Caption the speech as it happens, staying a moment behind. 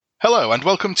Hello and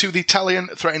welcome to the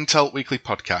Talion Threat Intel Weekly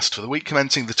Podcast for the week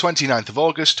commencing the 29th of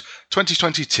August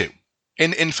 2022.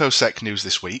 In InfoSec news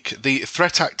this week, the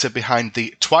threat actor behind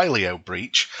the Twilio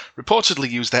breach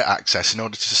reportedly used their access in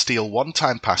order to steal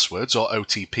one-time passwords or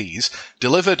OTPs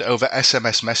delivered over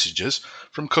SMS messages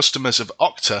from customers of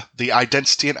Okta, the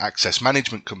identity and access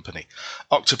management company.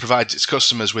 Okta provides its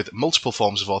customers with multiple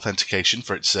forms of authentication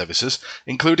for its services,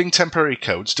 including temporary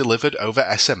codes delivered over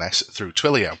SMS through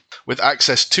Twilio. With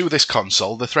access to this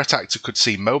console, the threat actor could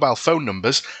see mobile phone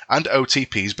numbers and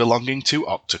OTPs belonging to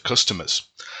Okta customers.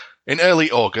 In early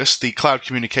August, the cloud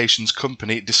communications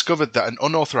company discovered that an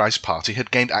unauthorized party had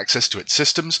gained access to its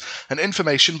systems and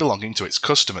information belonging to its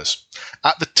customers.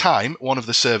 At the time, one of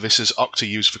the services Okta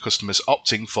used for customers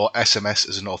opting for SMS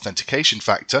as an authentication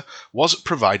factor was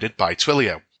provided by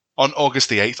Twilio. On August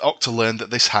the 8th, Okta learned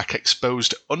that this hack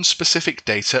exposed unspecific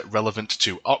data relevant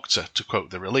to Okta, to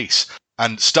quote the release,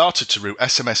 and started to route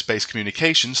SMS-based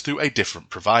communications through a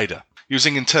different provider.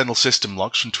 Using internal system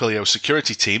logs from Twilio's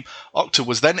security team, Okta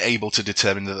was then able to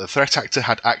determine that the threat actor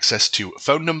had access to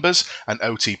phone numbers and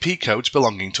OTP codes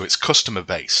belonging to its customer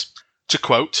base. To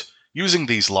quote, using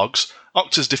these logs,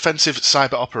 Okta's defensive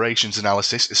cyber operations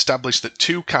analysis established that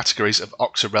two categories of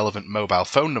Okta-relevant mobile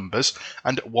phone numbers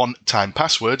and one-time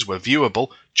passwords were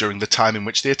viewable during the time in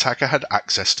which the attacker had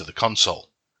access to the console.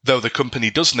 Though the company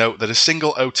does note that a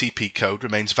single OTP code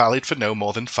remains valid for no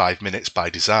more than 5 minutes by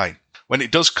design. When it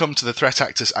does come to the threat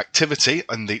actor's activity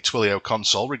in the Twilio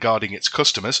console regarding its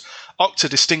customers, Okta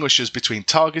distinguishes between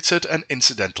targeted and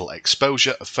incidental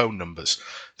exposure of phone numbers.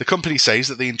 The company says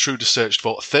that the intruder searched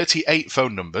for 38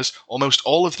 phone numbers, almost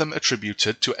all of them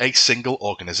attributed to a single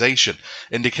organization,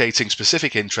 indicating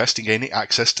specific interest in gaining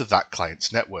access to that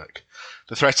client's network.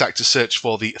 The threat actor searched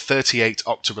for the 38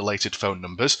 Okta-related phone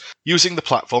numbers using the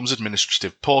platform's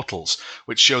administrative portals,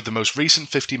 which showed the most recent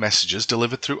 50 messages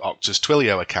delivered through Okta's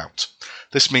Twilio account.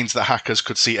 This means that hackers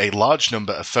could see a large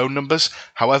number of phone numbers.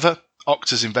 However,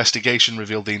 Okta's investigation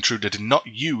revealed the intruder did not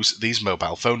use these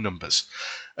mobile phone numbers.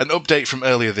 An update from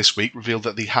earlier this week revealed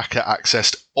that the hacker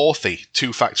accessed Authy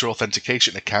two-factor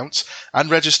authentication accounts and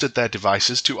registered their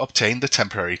devices to obtain the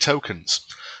temporary tokens.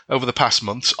 Over the past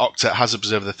months, Okta has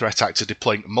observed the threat actor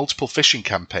deploying multiple phishing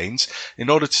campaigns in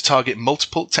order to target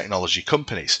multiple technology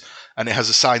companies, and it has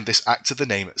assigned this actor the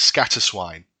name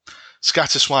Scatterswine.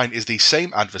 Scatterswine is the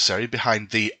same adversary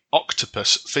behind the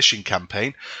Octopus phishing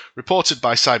campaign, reported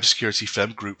by cybersecurity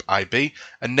firm Group IB,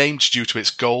 and named due to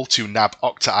its goal to nab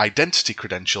Okta identity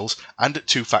credentials and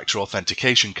two-factor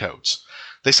authentication codes.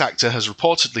 This actor has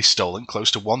reportedly stolen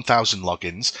close to 1,000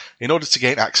 logins in order to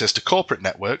gain access to corporate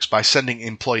networks by sending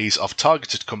employees of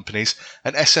targeted companies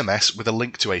an SMS with a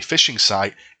link to a phishing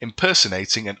site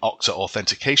impersonating an Okta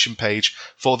authentication page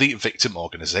for the victim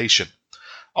organization.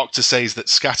 Okta says that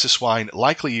Scatterswine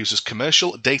likely uses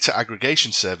commercial data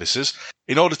aggregation services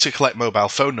in order to collect mobile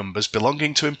phone numbers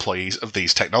belonging to employees of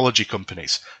these technology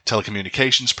companies,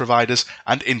 telecommunications providers,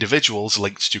 and individuals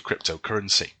linked to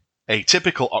cryptocurrency. A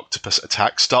typical Octopus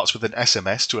attack starts with an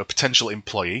SMS to a potential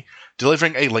employee,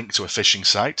 delivering a link to a phishing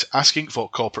site, asking for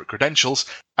corporate credentials,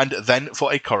 and then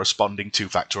for a corresponding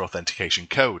two-factor authentication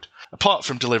code. Apart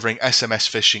from delivering SMS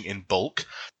phishing in bulk,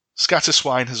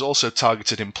 Scatterswine has also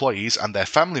targeted employees and their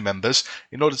family members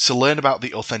in order to learn about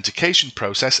the authentication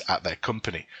process at their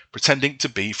company, pretending to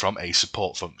be from a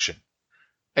support function.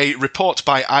 A report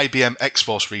by IBM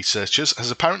X-Force researchers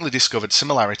has apparently discovered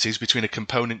similarities between a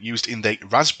component used in the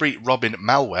Raspberry Robin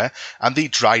malware and the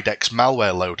Drydex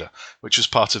malware loader, which was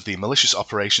part of the malicious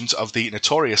operations of the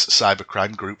notorious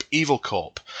cybercrime group Evil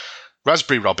Corp.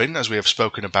 Raspberry Robin, as we have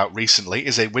spoken about recently,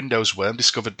 is a Windows worm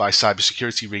discovered by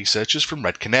cybersecurity researchers from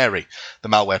Red Canary, the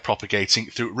malware propagating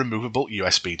through removable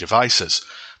USB devices.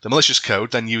 The malicious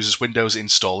code then uses Windows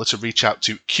Installer to reach out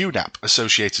to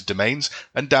QNAP-associated domains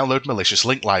and download malicious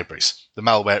link libraries. The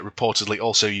malware reportedly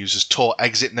also uses Tor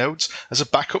exit nodes as a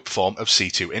backup form of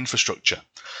C2 infrastructure.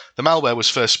 The malware was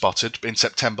first spotted in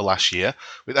September last year,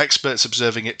 with experts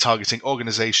observing it targeting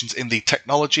organizations in the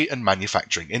technology and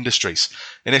manufacturing industries.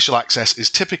 Initial access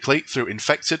is typically through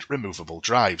infected removable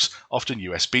drives, often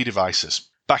USB devices.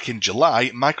 Back in July,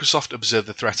 Microsoft observed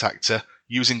the threat actor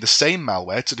using the same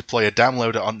malware to deploy a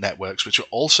downloader on networks which were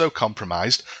also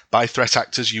compromised by threat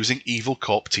actors using Evil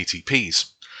Corp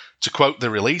TTPs. To quote the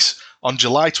release, on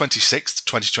July 26,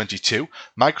 2022,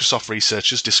 Microsoft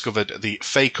researchers discovered the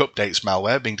fake updates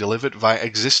malware being delivered via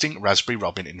existing Raspberry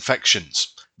Robin infections.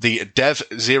 The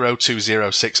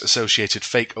Dev0206 associated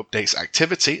fake updates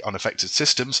activity on affected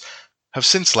systems have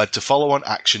since led to follow-on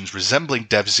actions resembling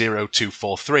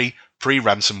Dev0243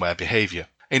 pre-ransomware behavior.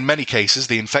 In many cases,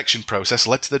 the infection process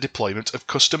led to the deployment of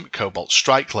custom Cobalt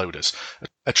strike loaders,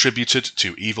 attributed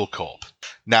to Evil Corp.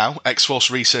 Now, X-Force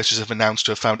researchers have announced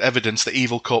to have found evidence that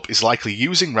Evil Corp is likely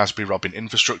using Raspberry Robin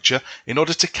infrastructure in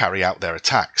order to carry out their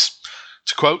attacks.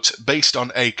 To quote, based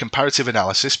on a comparative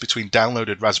analysis between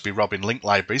downloaded Raspberry Robin link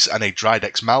libraries and a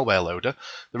Dridex malware loader,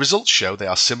 the results show they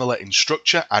are similar in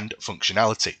structure and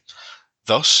functionality.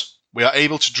 Thus, we are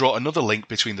able to draw another link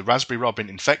between the Raspberry Robin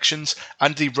infections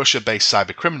and the Russia-based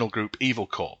cybercriminal group Evil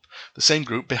Corp, the same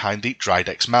group behind the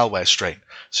Dridex malware strain,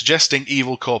 suggesting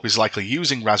Evil Corp is likely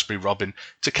using Raspberry Robin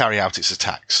to carry out its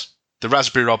attacks. The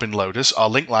Raspberry Robin loaders are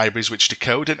link libraries which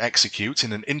decode and execute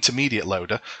in an intermediate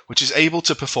loader which is able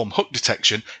to perform hook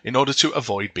detection in order to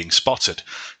avoid being spotted.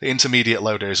 The intermediate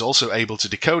loader is also able to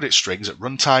decode its strings at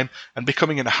runtime and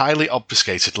becoming a highly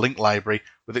obfuscated link library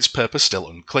with its purpose still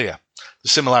unclear. The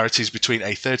similarities between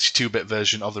a 32-bit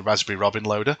version of the Raspberry Robin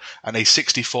loader and a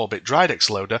 64-bit Dridex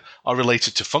loader are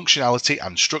related to functionality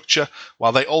and structure,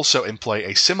 while they also employ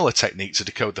a similar technique to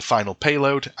decode the final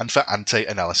payload and for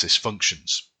anti-analysis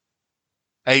functions.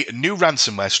 A new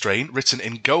ransomware strain written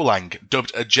in Golang,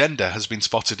 dubbed Agenda, has been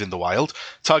spotted in the wild,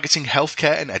 targeting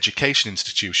healthcare and education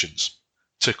institutions.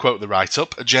 To quote the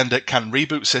write-up, Agenda can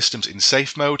reboot systems in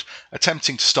safe mode,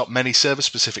 attempting to stop many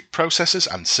server-specific processes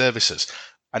and services,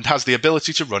 and has the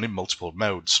ability to run in multiple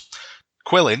modes.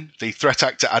 Quillin, the threat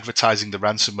actor advertising the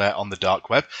ransomware on the dark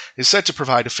web, is said to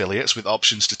provide affiliates with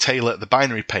options to tailor the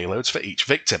binary payloads for each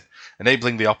victim,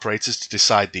 enabling the operators to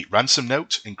decide the ransom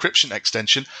note, encryption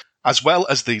extension, as well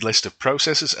as the list of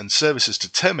processes and services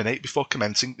to terminate before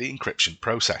commencing the encryption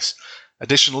process.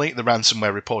 Additionally, the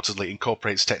ransomware reportedly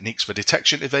incorporates techniques for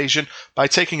detection evasion by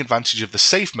taking advantage of the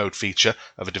safe mode feature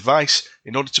of a device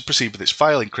in order to proceed with its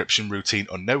file encryption routine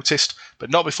unnoticed,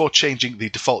 but not before changing the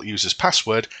default user's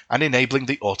password and enabling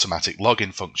the automatic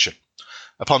login function.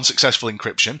 Upon successful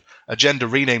encryption, Agenda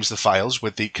renames the files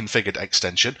with the configured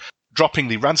extension, dropping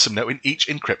the ransom note in each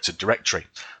encrypted directory,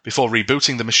 before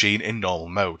rebooting the machine in normal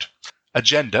mode.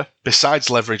 Agenda, besides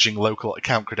leveraging local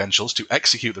account credentials to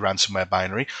execute the ransomware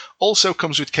binary, also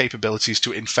comes with capabilities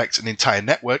to infect an entire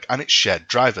network and its shared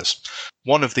drivers.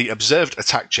 One of the observed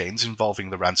attack chains involving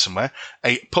the ransomware,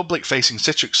 a public-facing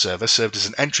Citrix server, served as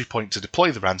an entry point to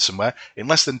deploy the ransomware in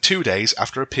less than 2 days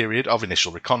after a period of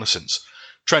initial reconnaissance.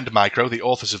 Trend Micro, the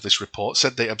authors of this report,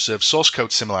 said they observed source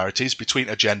code similarities between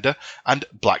Agenda and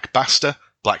Black Basta,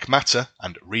 Black Matter,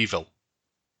 and Revil.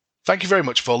 Thank you very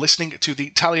much for listening to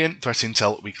the Talion Threat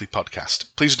Intel Weekly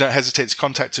Podcast. Please don't hesitate to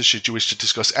contact us should you wish to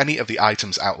discuss any of the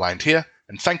items outlined here,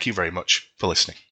 and thank you very much for listening.